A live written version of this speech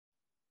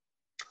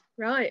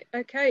Right,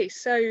 okay,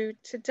 so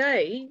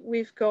today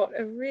we've got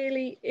a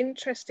really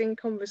interesting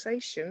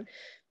conversation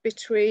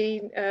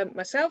between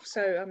myself,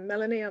 so I'm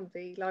Melanie, I'm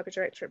the Library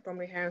Director at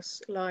Bromley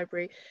House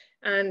Library,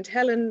 and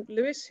Helen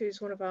Lewis, who's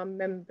one of our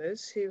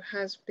members, who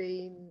has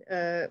been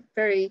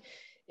very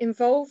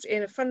involved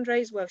in a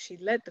fundraiser. Well, she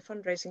led the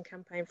fundraising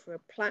campaign for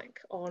a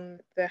plaque on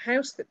the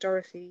house that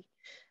Dorothy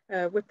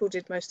Whipple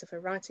did most of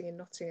her writing in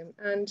Nottingham,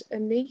 and a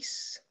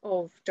niece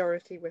of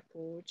Dorothy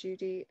Whipple,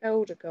 Judy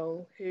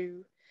Eldergill,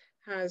 who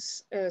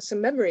has some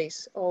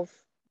memories of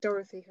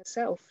Dorothy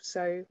herself.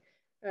 So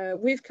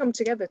we've come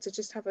together to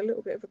just have a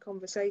little bit of a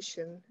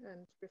conversation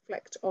and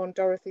reflect on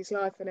Dorothy's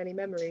life and any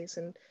memories.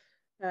 And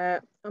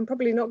I'm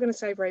probably not going to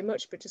say very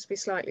much, but just be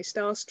slightly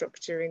starstruck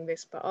during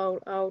this. But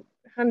I'll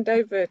hand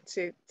over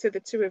to the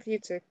two of you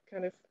to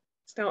kind of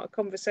start a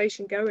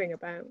conversation going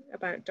about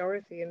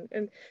Dorothy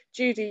and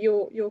Judy,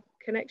 your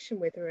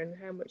connection with her and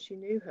how much you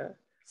knew her.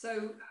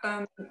 So,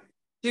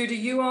 Judy,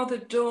 you are the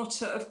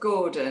daughter of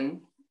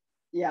Gordon.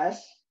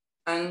 Yes.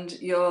 And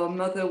your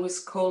mother was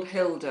called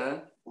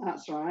Hilda.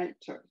 That's right.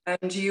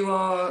 And you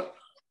are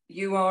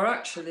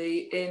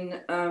actually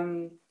in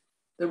the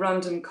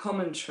random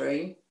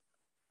commentary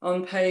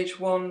on page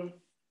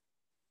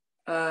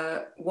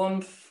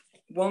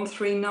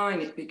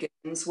 139. It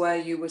begins where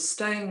you were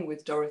staying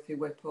with Dorothy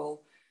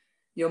Whipple.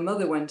 Your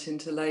mother went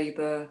into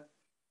labour.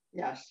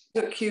 Yes.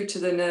 Took you to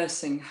the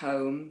nursing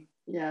home.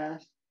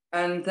 Yes.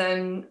 And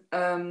then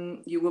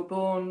you were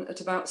born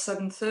at about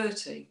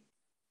 7:30.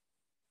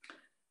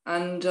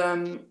 And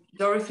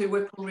Dorothy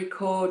Whipple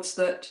records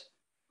that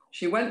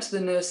she went to the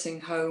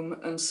nursing home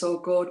and saw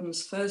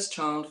Gordon's first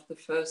child for the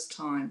first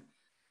time,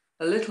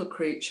 a little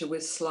creature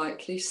with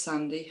slightly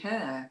sandy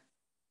hair.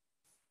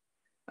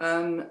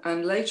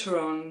 And later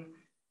on,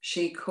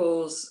 she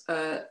calls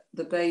the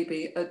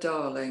baby a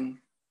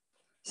darling.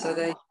 So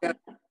there you go.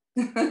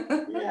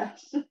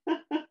 Yes.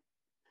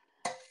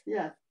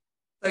 Yeah.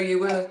 So you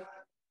were...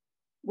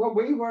 Well,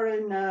 we were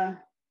in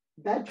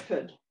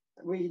Bedford.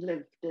 We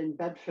lived in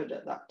Bedford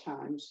at that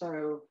time.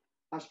 So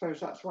I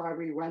suppose that's why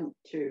we went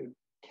to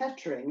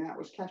Kettering. That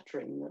was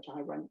Kettering that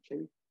I went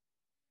to.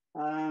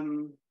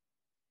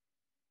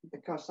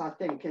 Because I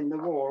think in the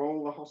war,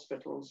 all the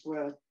hospitals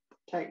were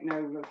taken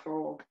over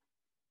for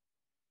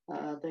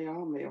the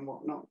army and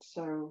whatnot.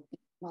 So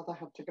mother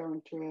had to go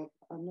into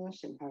a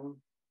nursing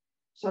home.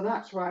 So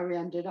that's why we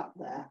ended up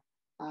there.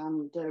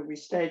 And we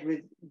stayed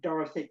with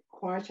Dorothy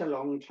quite a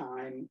long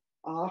time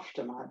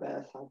after my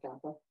birth, I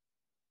gather.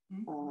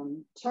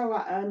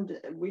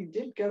 And we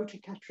did go to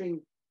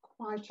Kettering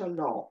quite a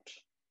lot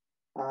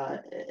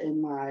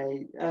in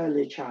my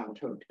early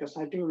childhood, because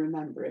I do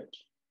remember it.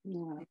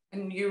 Yeah.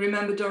 And you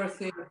remember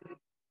Dorothy,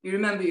 you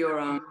remember your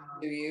aunt,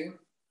 do you?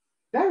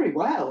 Very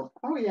well.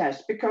 Oh,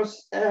 yes,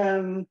 because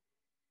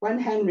when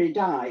Henry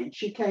died,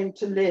 she came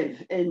to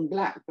live in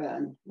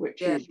Blackburn,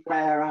 which is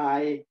where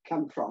I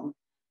come from,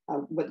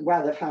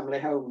 where the family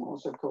home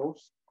was, of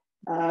course.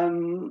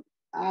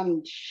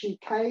 And she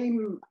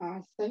came,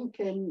 I think,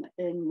 in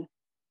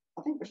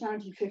I think it was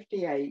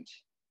 1958.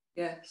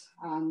 Yes.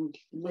 And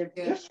lived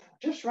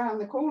just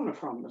round the corner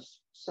from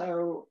us.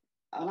 So.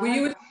 Were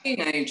you a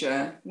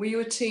teenager? Were you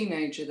a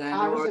teenager then?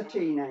 I was a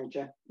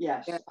teenager.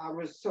 Yes, I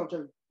was sort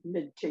of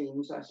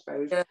mid-teens, I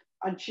suppose. Yeah.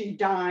 And she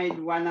died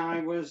when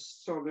I was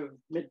sort of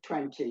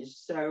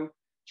mid-20s. So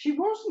she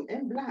wasn't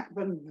in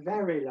Blackburn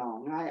very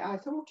long. I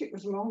thought it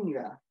was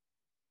longer.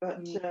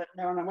 But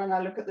no, when I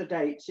look at the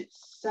dates,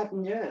 it's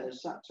 7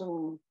 years. That's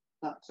all.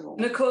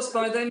 And of course,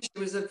 by then she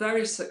was a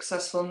very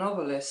successful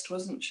novelist,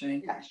 wasn't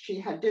she? Yes,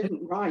 she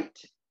didn't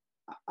write.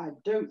 I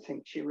don't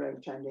think she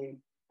wrote any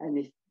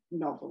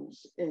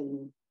novels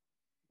in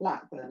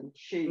Blackburn.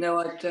 No,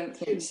 I don't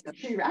think so.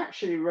 She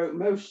actually wrote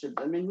most of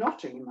them in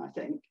Nottingham, I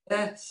think.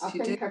 Yes, I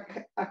think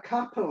a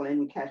couple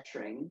in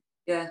Kettering.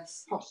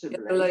 Yes, possibly.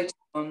 Yeah, the later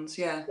ones,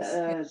 yes.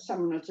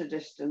 Some at a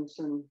distance,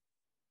 and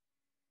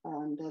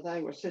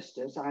they were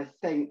sisters, I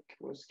think,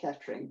 was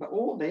Kettering, but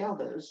all the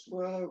others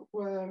were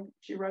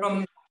she wrote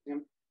in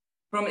Nottingham.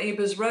 From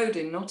Ebers Road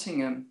in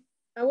Nottingham.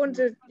 I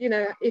wonder,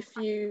 if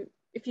you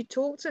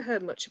talked to her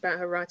much about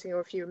her writing,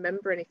 or if you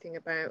remember anything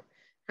about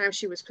how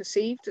she was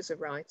perceived as a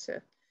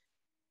writer.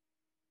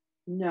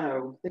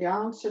 No, the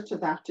answer to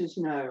that is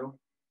no.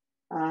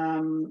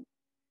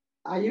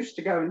 I used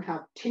to go and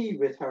have tea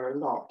with her a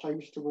lot. I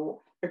used to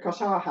walk,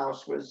 because our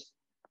house was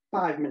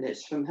 5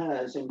 minutes from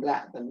hers in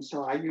Blackburn,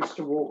 so I used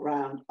to walk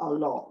around a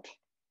lot,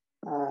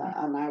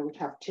 and I would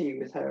have tea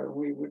with her, and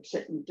we would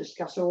sit and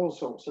discuss all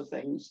sorts of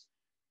things.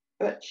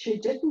 But she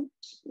didn't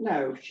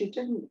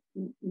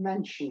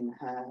mention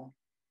her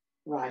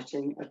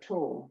writing at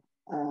all.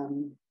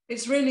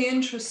 It's really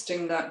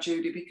interesting that,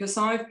 Judy, because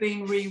I've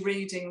been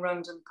rereading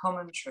random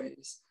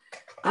commentaries.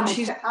 And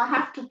I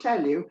have to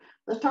tell you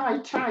that I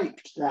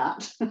typed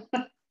that.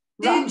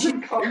 Yes,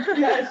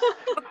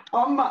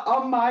 on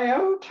my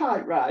own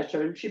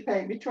typewriter, and she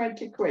paid me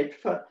 20 quid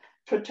for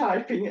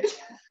typing it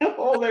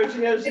all those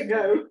years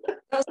ago.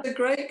 That's a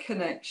great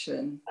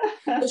connection.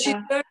 But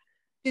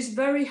she's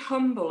very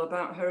humble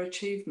about her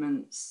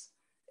achievements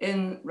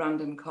in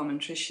Random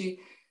Commentary.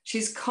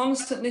 She's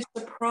constantly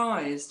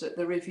surprised at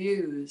the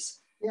reviews.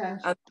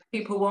 Yes. And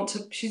people want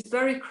to, she's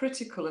very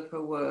critical of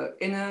her work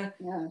in an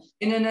Yes.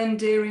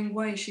 endearing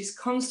way. She's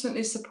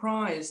constantly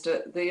surprised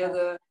at the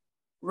other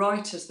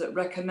writers that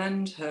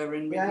recommend her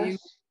in reviews.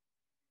 Yes.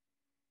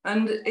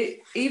 And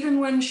even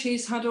when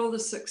she's had all the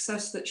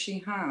success that she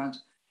had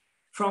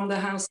from the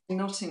house in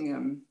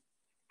Nottingham,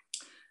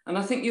 and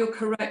I think you're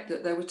correct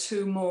that there were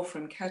 2 more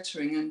from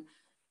Kettering, and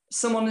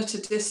Someone at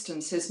a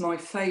Distance is my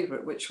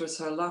favourite, which was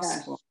her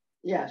last one.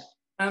 Yes.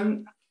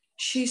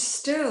 She's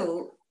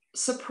still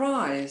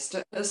surprised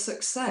at her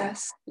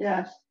success.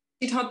 Yes.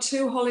 She'd had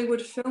 2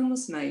 Hollywood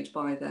films made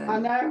by then. I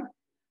know.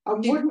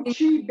 And wouldn't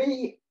she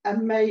be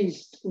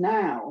amazed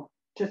now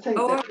to think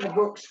that her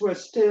books were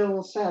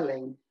still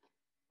selling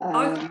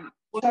so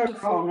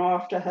long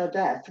after her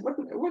death?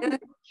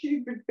 Wouldn't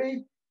she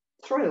be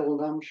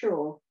thrilled, I'm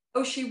sure.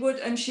 Oh, she would,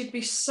 and she'd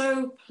be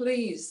so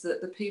pleased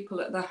that the people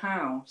at the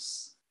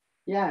house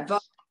value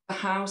the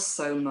house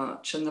so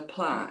much and the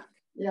plaque.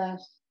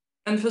 Yes.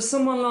 And for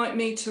someone like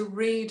me to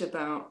read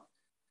about,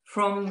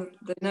 from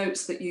the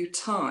notes that you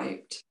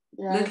typed,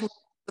 little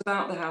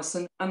about the house,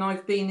 and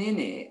I've been in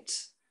it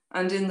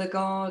and in the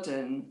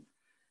garden,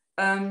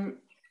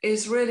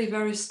 is really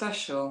very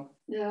special.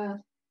 Yeah.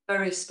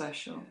 Very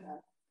special.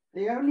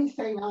 The only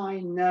thing I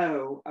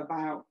know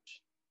about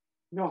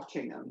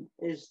Nottingham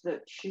is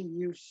that she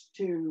used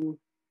to,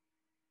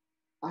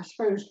 I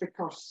suppose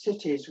because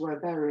cities were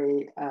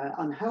very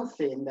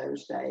unhealthy in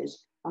those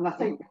days, and I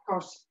think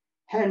because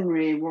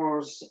Henry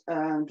was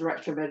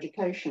Director of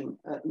Education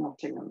at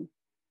Nottingham,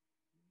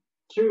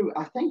 through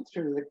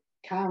the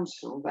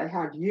council, they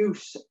had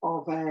use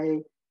of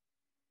a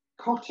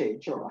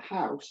cottage or a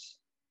house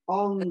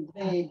on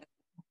the,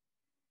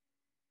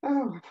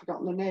 I've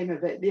forgotten the name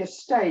of it, the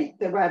estate,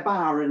 where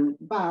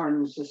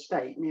Barron's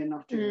estate near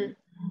Nottingham.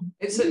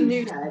 It's at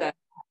Newstead.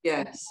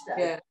 Yes,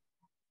 yeah.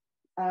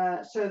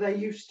 So they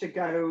used to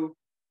go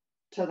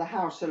to the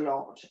house a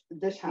lot,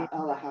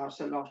 other house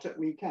a lot at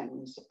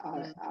weekends.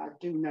 I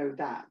do know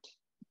that.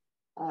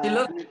 She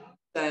loved it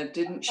there,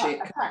 didn't she? In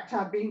fact,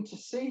 I've been to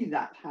see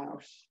that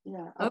house.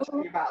 Yeah, I'll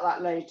tell you about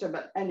that later.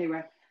 But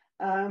anyway,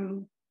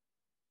 and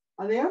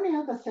the only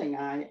other thing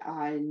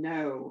I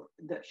know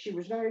that she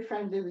was very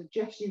friendly with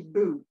Jessie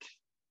Boot.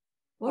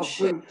 Was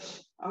she?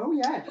 Boots. Oh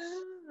yes,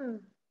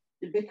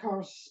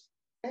 because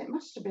it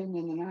must have been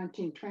in the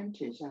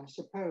 1920s, I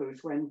suppose,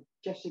 when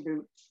Jessie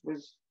Boots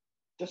was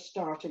just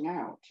starting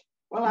out.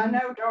 Well, I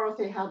know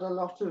Dorothy had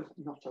not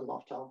a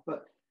lot of,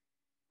 but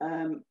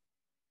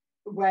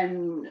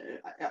when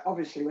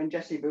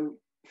Jessie Boot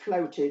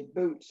floated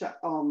Boots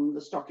on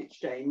the stock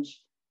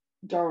exchange,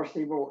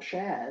 Dorothy bought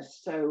shares.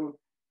 So,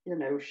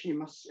 she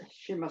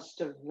must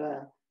have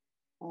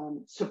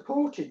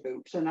supported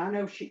Boots. And I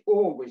know she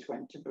always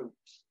went to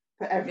Boots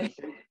for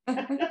everything.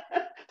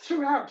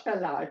 Throughout her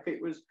life,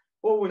 it was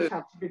always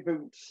had to be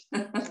Boots.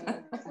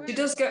 She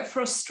does get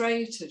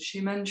frustrated.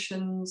 She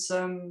mentions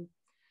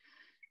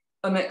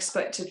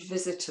unexpected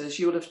visitors.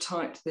 You will have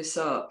typed this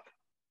up.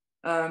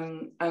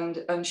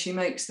 And she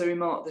makes the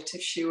remark that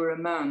if she were a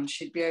man,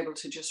 she'd be able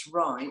to just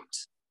write.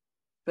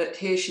 But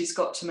here she's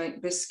got to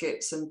make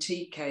biscuits and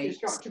tea cakes.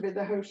 She's got to be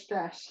the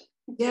hostess.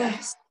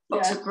 Yes,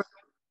 lots of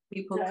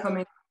people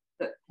coming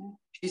that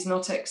she's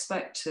not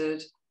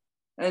expected.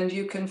 And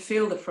you can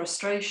feel the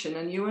frustration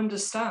and you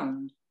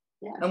understand.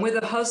 Yes. And with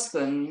a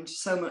husband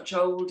so much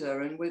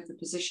older and with the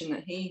position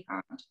that he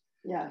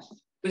had,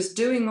 was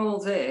doing all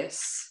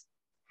this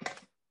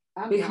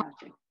behind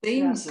the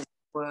scenes, as it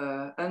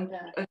were, and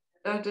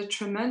had a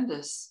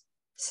tremendous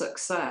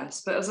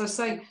success. But as I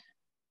say,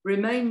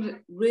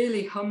 remained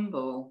really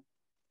humble.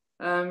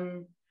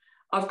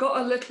 I've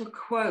got a little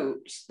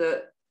quote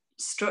that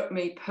struck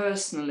me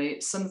personally.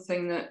 It's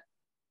something that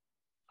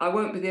I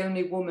won't be the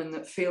only woman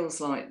that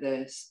feels like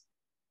this,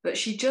 but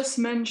she just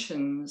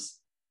mentions,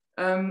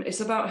 it's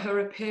about her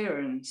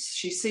appearance.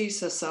 She sees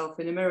herself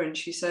in a mirror and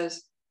she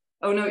says,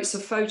 oh no, it's a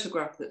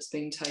photograph that's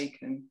been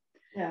taken.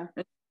 Yeah.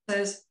 And she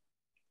says,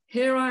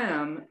 here I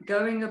am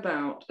going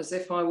about as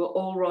if I were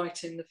all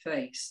right in the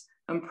face,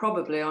 and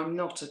probably I'm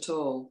not at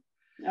all.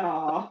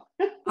 Oh.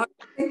 I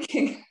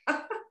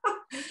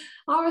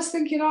was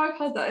thinking I've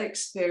had that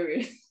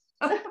experience.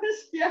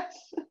 Yes.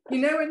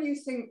 When you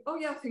think, oh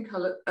yeah, I think I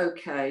look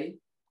okay.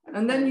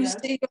 And then you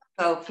see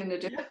yourself in a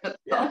different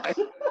light.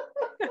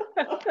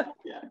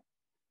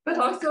 But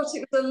I thought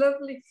it was a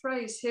lovely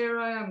phrase. Here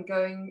I am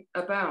going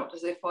about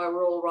as if I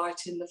were all right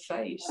in the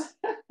face.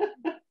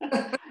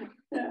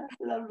 Yeah,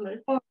 lovely.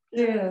 Oh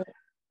dear.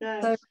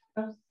 Yeah.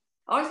 So,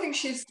 I think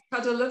she's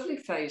had a lovely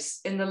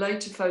face in the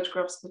later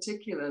photographs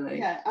particularly.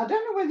 Yeah, I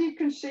don't know whether you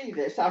can see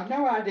this. I've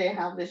no idea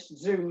how this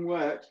zoom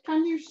works.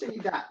 Can you see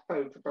that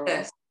photograph?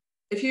 Yes.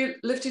 If you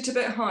lift it a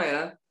bit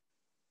higher,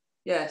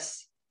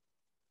 yes.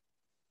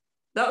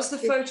 That's the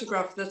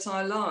photograph that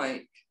I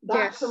like.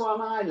 That's the one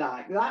I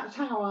like. That's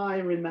how I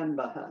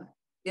remember her.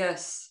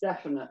 Yes.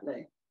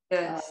 Definitely.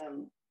 Yes.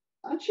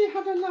 And she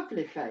had a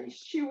lovely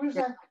face. She was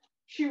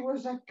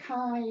a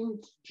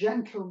kind,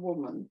 gentle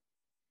woman.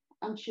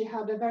 and she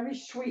had a very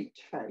sweet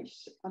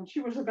face, and she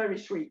was a very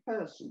sweet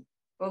person.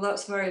 Well,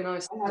 that's very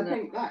nice. And I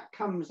think that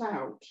comes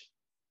out,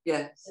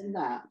 yes, in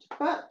that,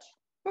 but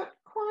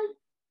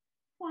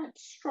quite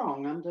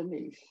strong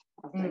underneath,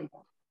 I think.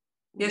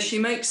 Yes, she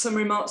makes some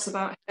remarks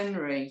about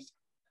Henry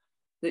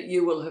that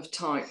you will have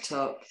typed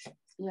up.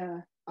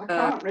 Yeah, I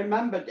can't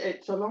remember.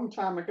 It's a long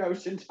time ago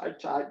since I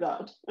typed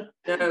that.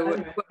 No,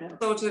 Anyway, yeah.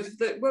 sort of,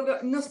 well,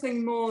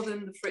 nothing more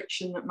than the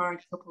friction that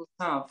married couples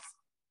have,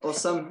 or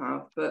some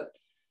have, but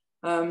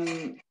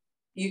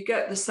you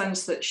get the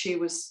sense that she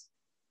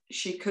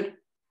could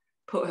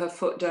put her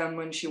foot down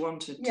when she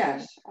wanted to.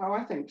 Yes, oh,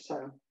 I think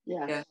so.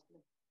 Yes.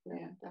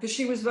 Yeah, because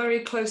she was very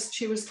close.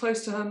 She was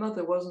close to her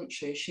mother, wasn't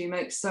she? She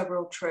makes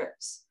several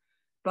trips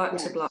back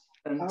to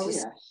Blackburn to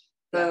see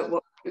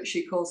what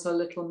she calls her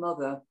little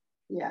mother.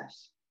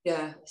 Yes.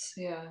 Yes,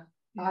 yeah.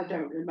 I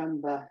don't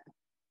remember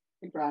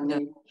the granny.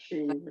 No.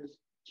 She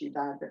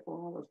died before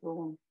I was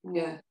born.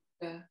 Yeah.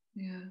 But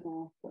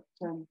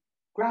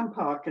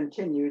Grandpa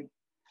continued.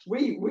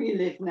 We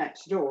lived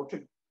next door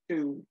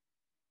to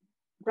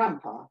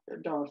Grandpa,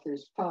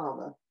 Dorothy's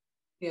father.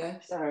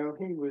 Yes. So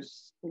he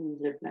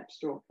lived next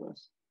door to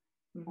us.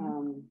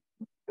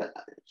 But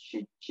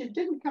she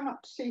didn't come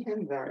up to see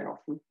him very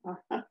often,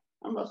 I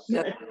must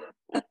say.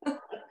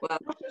 Well,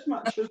 not as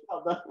much as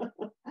mother.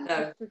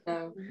 No.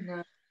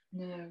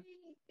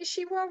 Is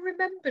she well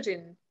remembered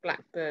in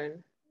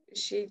Blackburn?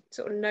 Is she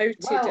sort of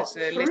noted as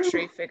a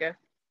literary figure?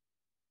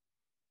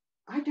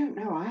 I don't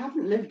know. I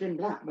haven't lived in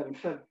Blackburn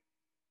for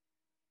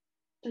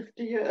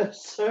 50 years,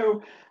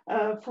 so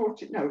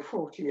 40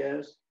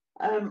 years.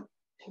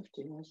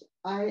 50 years.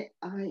 I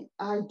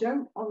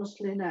don't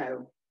honestly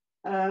know.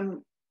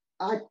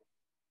 I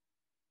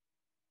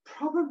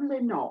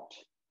probably not,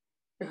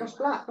 because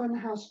Blackburn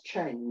has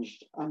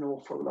changed an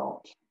awful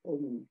lot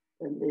in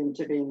the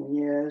intervening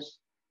years.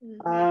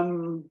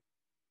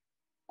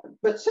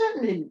 But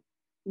certainly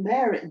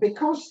Mary,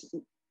 because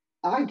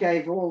I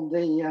gave all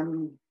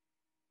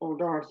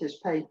Dorothy's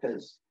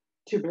papers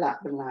to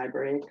Blackburn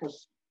Library,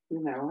 because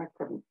I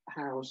couldn't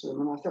house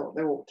them, and I thought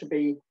there ought to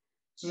be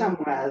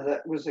somewhere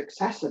that was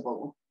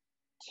accessible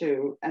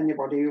to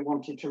anybody who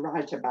wanted to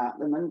write about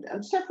them,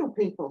 and several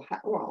people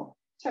have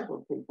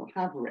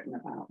written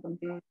about them,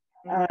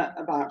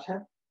 about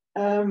her,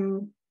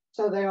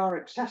 so they are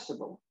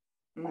accessible.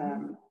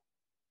 And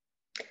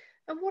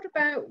what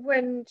about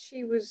when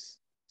she was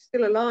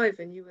still alive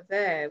and you were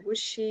there? Was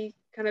she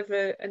kind of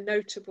a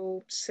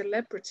notable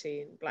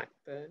celebrity in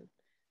Blackburn?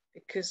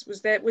 Because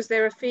was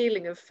there a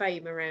feeling of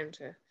fame around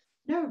her?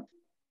 No,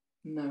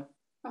 not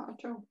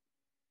at all.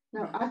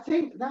 No, I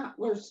think that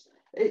was,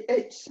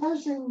 it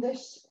says in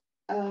this,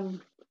 if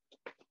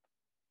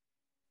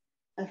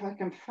I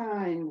can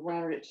find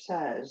where it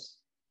says,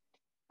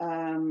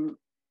 that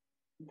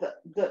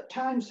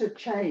times had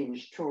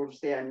changed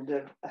towards the end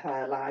of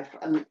her life,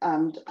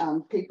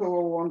 and people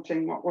were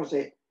wanting, what was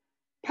it,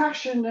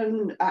 passion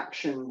and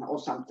action or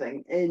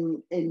something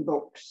in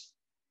books.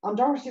 And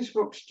Dorothy's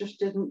books just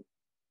didn't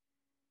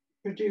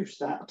produce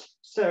that.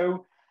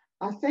 So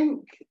I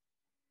think,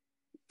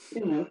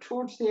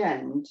 towards the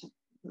end,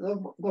 there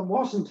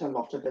wasn't a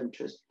lot of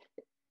interest.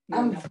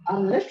 And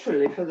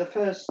literally for the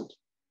first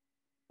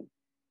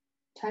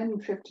 10,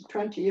 50,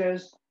 20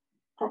 years,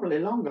 probably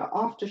longer,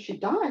 after she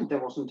died,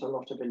 there wasn't a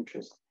lot of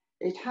interest.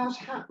 It has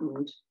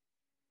happened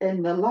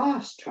in the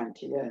last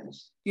 20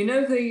 years.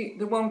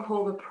 The one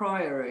called The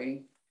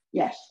Priory?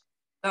 Yes.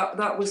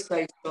 That was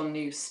based on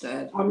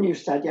Newstead. On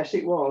Newstead, yes,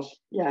 it was.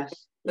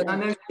 Yes. But I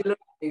know if you look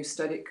at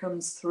Newstead, it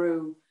comes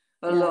through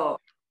a lot.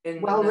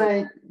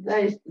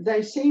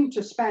 They seem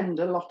to spend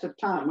a lot of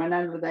time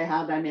whenever they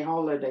had any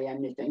holiday,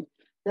 anything.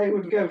 They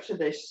would go to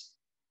this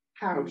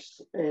house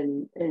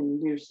in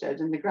Newstead,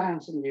 in the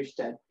grounds in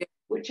Newstead,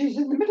 which is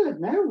in the middle of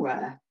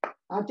nowhere.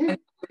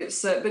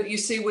 It's but you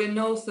see, we're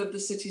north of the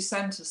city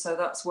centre, so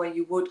that's where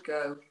you would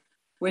go.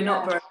 We're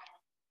not very.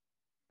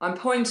 I'm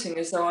pointing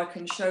as though I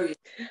can show you.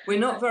 We're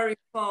not very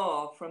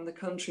far from the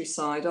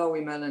countryside, are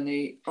we,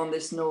 Melanie? On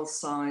this north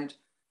side,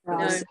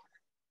 right.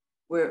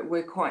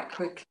 We're quite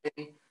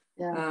quickly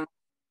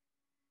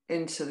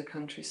into the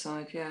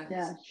countryside.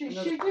 Yeah, she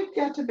did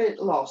get a bit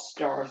lost,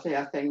 Dorothy,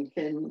 I think,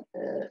 in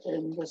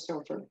the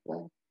sort of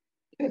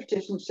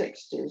 50s and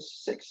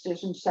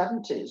 60s and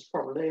 70s,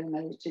 probably, and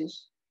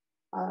 80s.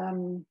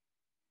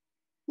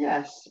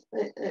 Yes,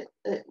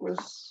 it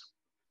was.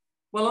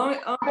 Well,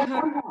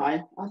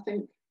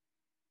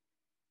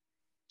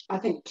 I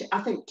think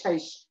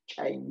tastes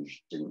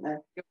changed, didn't they?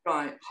 You're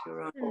right.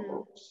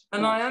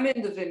 And I am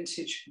in the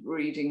vintage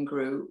reading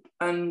group,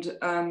 and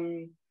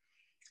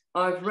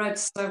I've read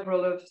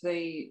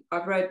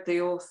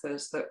the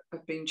authors that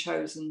have been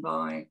chosen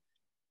by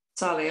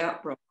Sally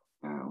at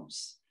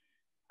House,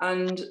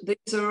 and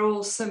these are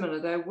all similar.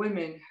 They're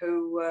women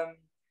who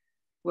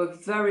were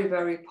very,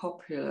 very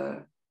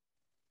popular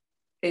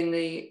in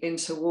the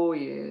interwar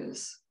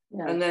years,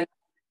 and then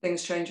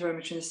things changed very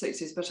much in the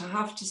 60s. But I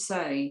have to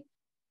say,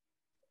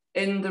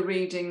 in the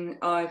reading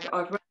I've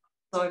read,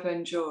 I've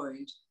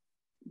enjoyed,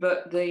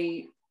 but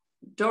the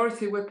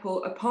Dorothy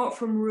Whipple, apart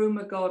from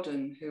Rumer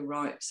Godden, who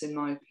writes, in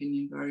my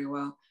opinion, very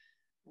well,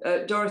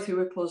 Dorothy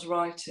Whipple's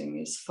writing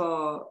is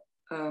far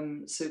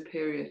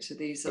superior to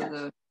these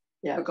other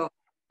forgotten.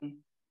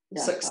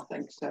 Yes, I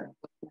think so.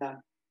 Yeah.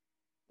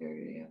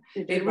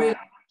 She did, really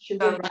she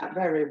did that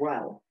very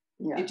well.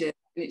 Yeah. She did.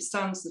 It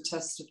stands the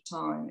test of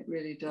time. It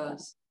really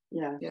does.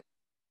 Yeah.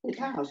 It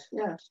has.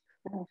 Yes.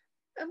 Yeah.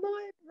 Am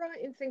I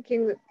right in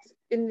thinking that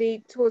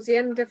towards the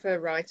end of her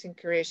writing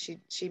career,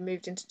 she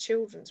moved into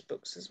children's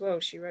books as well?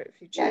 She wrote a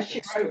few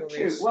children's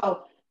stories. Too.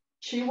 Well,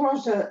 she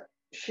was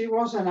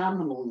an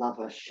animal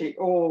lover. She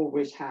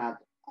always had.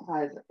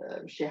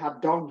 She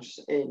had dogs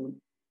in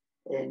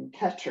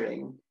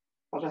Kettering,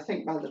 but I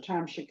think by the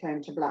time she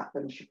came to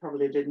Blackburn, she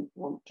probably didn't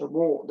want to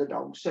walk the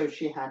dogs, so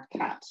she had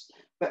cats.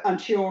 And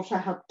she also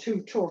had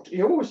two tortoises.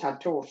 She always had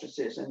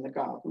tortoises in the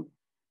garden,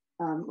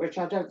 which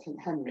I don't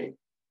think Henry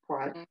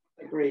quite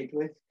agreed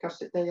with,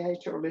 because they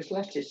ate all his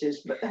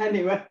lettuces. But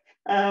anyway,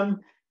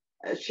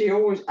 she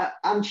always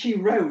and she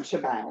wrote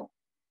about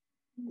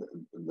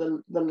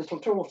the little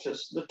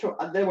tortoise.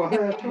 They were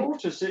her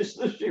tortoises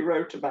that she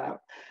wrote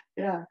about.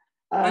 Yeah.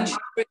 And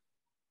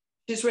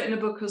she's written a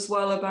book as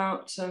well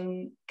about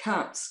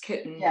cats,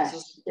 kittens.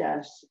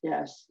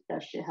 Yes,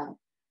 she had.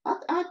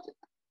 I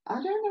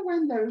don't know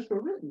when those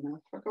were written.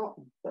 I've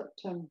forgotten, but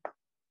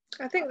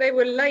I think they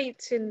were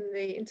late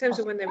in terms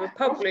of when they were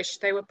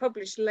published. They were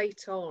published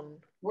late on.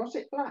 Was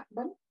it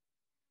Blackburn?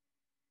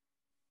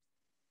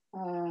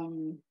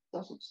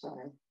 Doesn't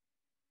say.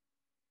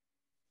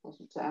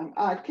 Doesn't say.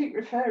 I keep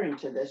referring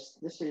to this.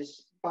 This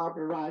is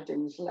Barbara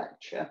Riding's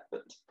lecture,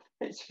 but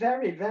it's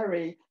very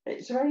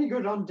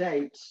good on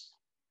dates.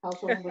 Has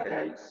all the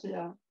dates,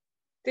 yeah.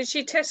 Did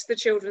she test the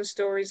children's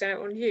stories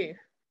out on you?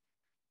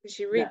 Did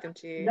she read them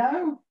to you?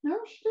 No,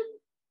 she didn't.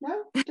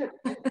 No, she didn't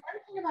know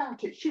anything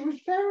about it. She was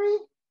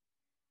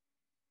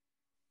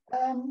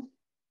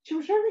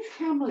very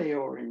family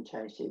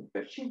orientated,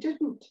 but she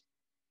didn't.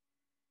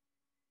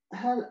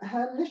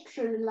 Her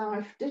literary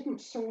life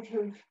didn't sort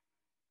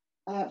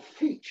of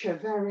feature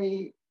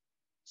very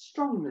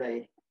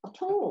strongly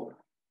at all,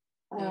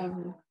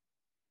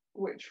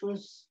 which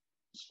was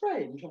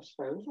strange, I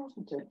suppose,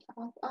 wasn't it?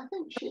 I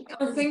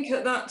think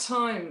at that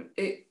time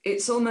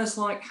it's almost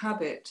like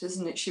habit,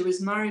 isn't it? She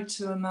was married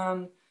to a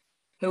man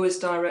who was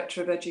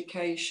director of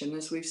education,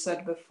 as we've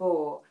said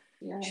before.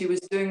 Yeah. She was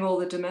doing all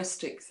the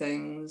domestic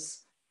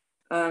things.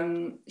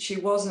 She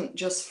wasn't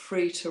just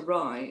free to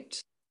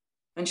write,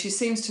 and she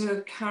seems to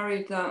have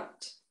carried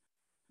that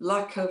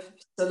lack of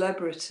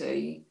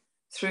celebrity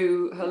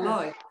through her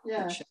life.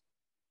 Yeah,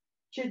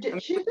 she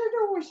did. She did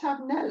always have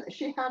Nellie.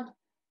 She had.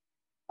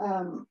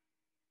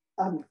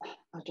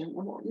 I don't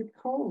know what you'd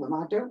call them.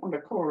 I don't want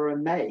to call her a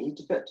maid,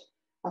 but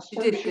I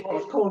suppose she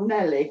was called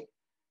Nellie.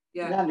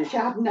 Yeah. Nellie. She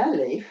had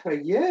Nellie for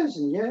years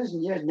and years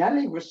and years.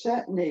 Nellie was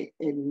certainly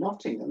in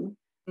Nottingham,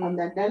 and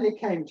then Nellie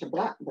came to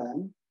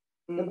Blackburn.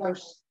 The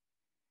most,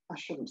 I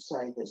shouldn't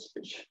say this,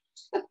 but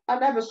I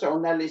never saw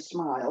Nellie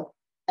smile,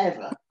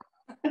 ever.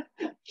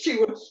 She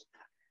was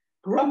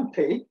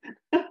grumpy,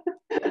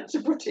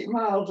 to put it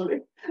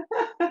mildly.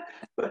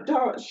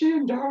 But she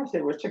and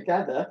Dorothy were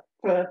together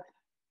for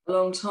a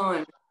long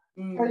time.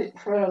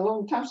 For a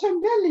long time. So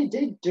Nellie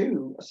did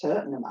do a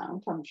certain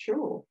amount, I'm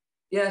sure.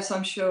 Yes,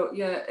 I'm sure.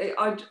 Yeah.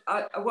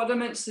 What I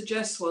meant to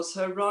suggest was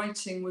her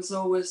writing was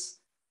always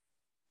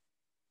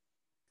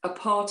a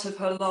part of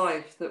her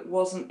life that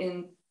wasn't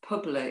in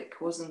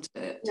public, wasn't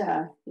it?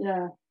 Yeah.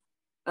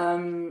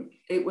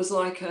 It was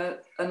like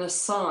an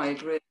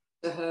aside, really,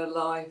 to her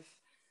life.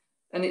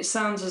 And it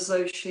sounds as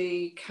though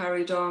she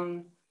carried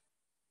on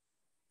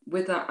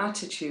with that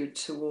attitude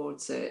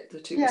towards it,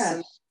 that it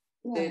was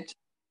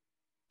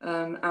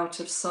out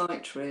of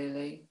sight,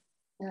 really.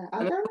 Yeah, I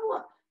don't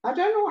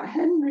know what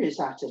Henry's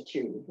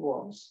attitude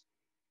was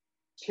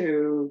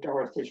to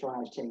Dorothy's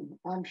writing.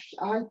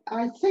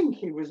 I think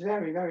he was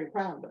very, very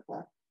proud of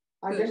her.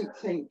 I don't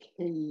think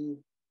he,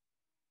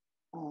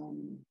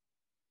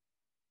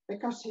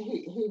 because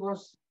he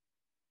was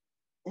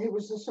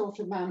the sort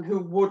of man who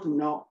would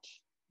not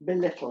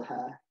belittle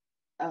her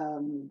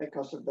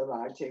because of the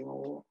writing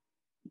or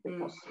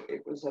because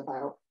it was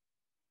about.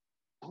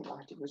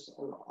 It was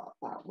a lot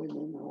about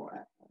women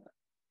or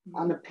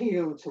an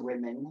appeal to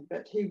women,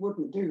 but he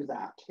wouldn't do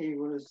that.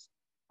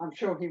 I'm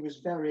sure he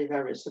was very,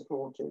 very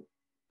supportive.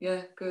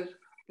 Yeah, good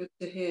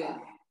to hear.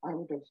 I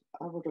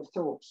would have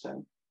thought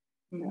so.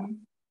 Yeah.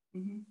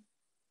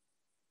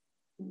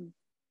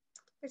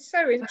 It's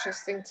so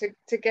interesting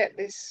to get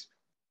this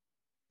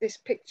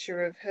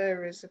picture of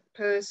her as a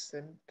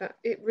person, that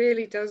it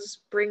really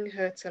does bring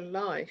her to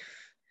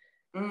life.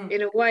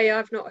 In a way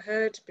I've not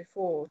heard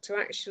before. To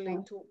actually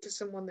talk to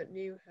someone that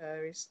knew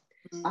her is.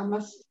 I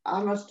must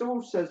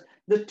also,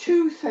 the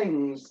two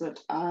things that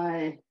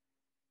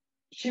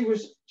she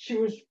was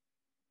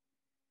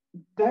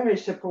very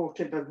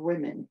supportive of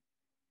women.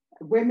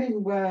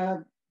 Women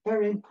were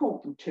very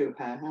important to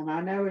her, and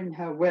I know in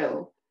her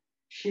will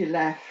she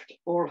left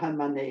all her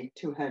money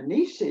to her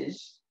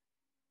nieces,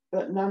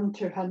 but none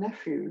to her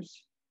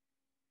nephews.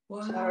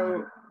 Wow.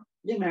 So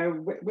you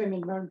know,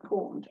 women were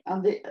important.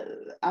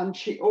 And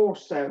she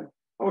also,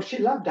 she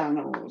loved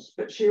animals,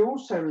 but she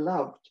also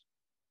loved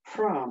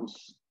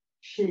France.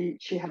 She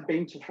had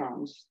been to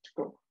France,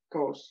 of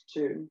course,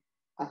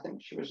 I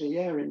think she was a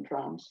year in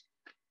France.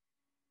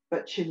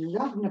 But she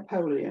loved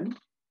Napoleon,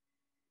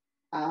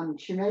 and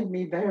she made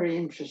me very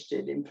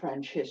interested in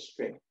French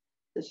history.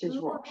 This is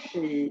what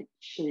she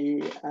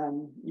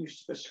used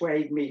to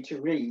persuade me to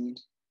read,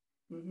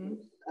 and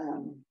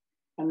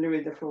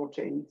Louis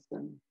XIV.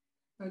 And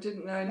I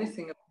didn't know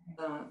anything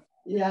about that.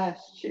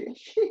 Yes,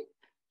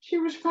 she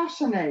was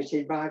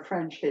fascinated by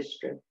French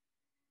history.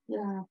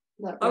 Yeah.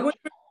 I wonder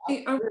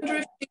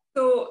if she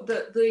thought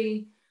that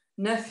the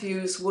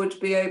nephews would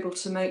be able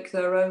to make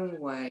their own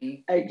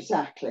way.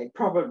 Exactly,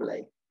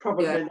 probably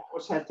that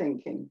was her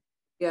thinking.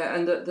 Yeah,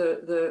 and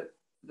that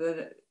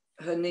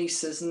her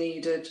nieces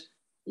needed.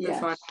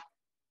 Yes.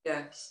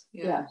 Yes.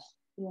 Yeah. Yes.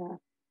 Yeah.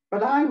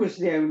 But I was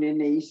the only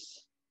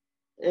niece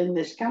in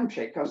this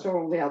country because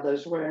all the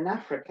others were in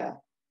Africa.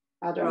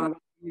 I don't know if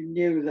you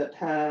knew that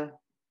her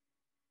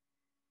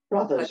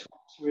brothers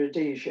went to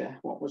Rhodesia.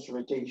 What was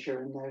Rhodesia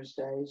in those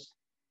days?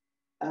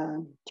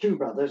 2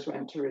 brothers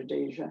went to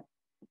Rhodesia.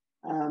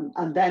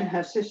 And then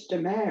her sister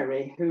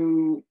Mary,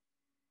 who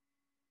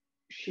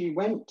she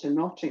went to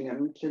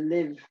Nottingham to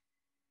live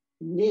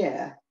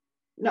near,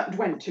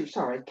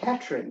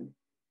 Kettering,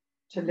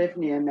 to live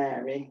near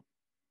Mary.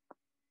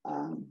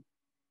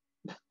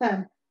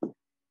 Then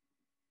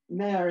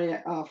Mary,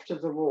 after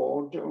the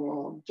war,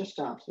 or just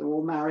after the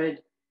war,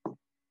 married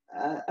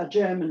a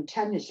German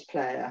tennis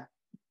player.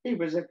 He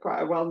was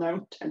quite a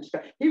well-known tennis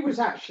player. He was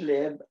actually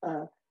a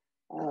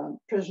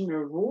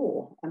prisoner of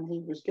war, and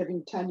he was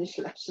giving tennis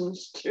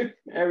lessons to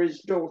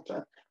Mary's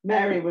daughter.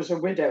 Mary was a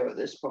widow at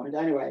this point.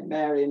 Anyway,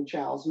 Mary and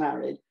Charles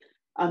married,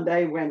 and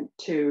they went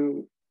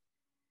to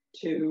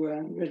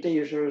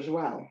Rhodesia as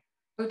well.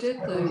 Oh,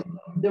 did they?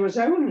 There was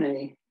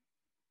only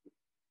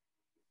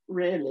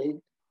really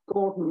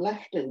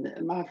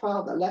my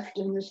father left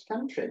in this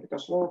country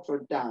because Walter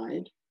had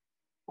died,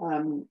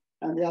 and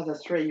the other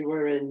 3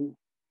 were in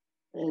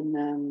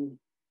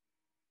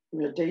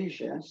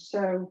Rhodesia.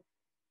 So,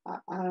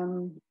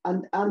 and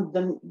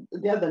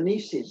the other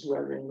nieces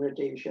were in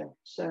Rhodesia.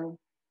 So,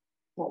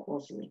 what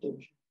was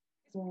Rhodesia?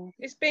 Yeah.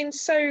 It's been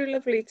so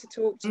lovely to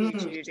talk to you,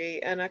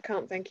 Judy, and I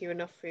can't thank you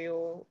enough for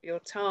your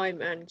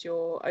time and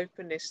your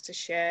openness to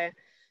share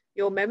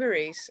your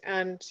memories.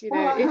 And you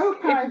know, I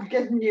hope I've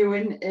given you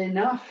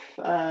enough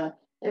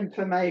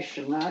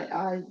information.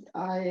 I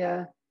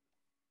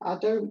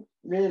don't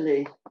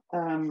really,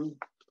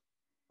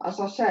 as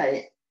I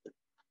say,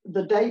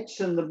 the dates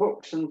and the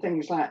books and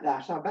things like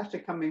that are better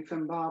coming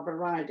from Barbara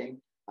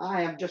Riding.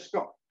 I have just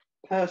got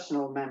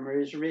personal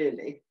memories,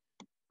 really.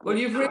 Well,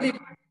 you've really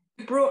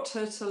brought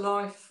her to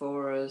life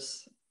for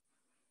us,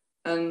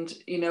 and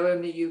you know,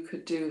 only you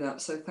could do that.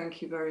 So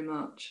thank you very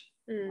much.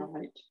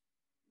 Right.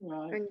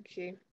 Thank you.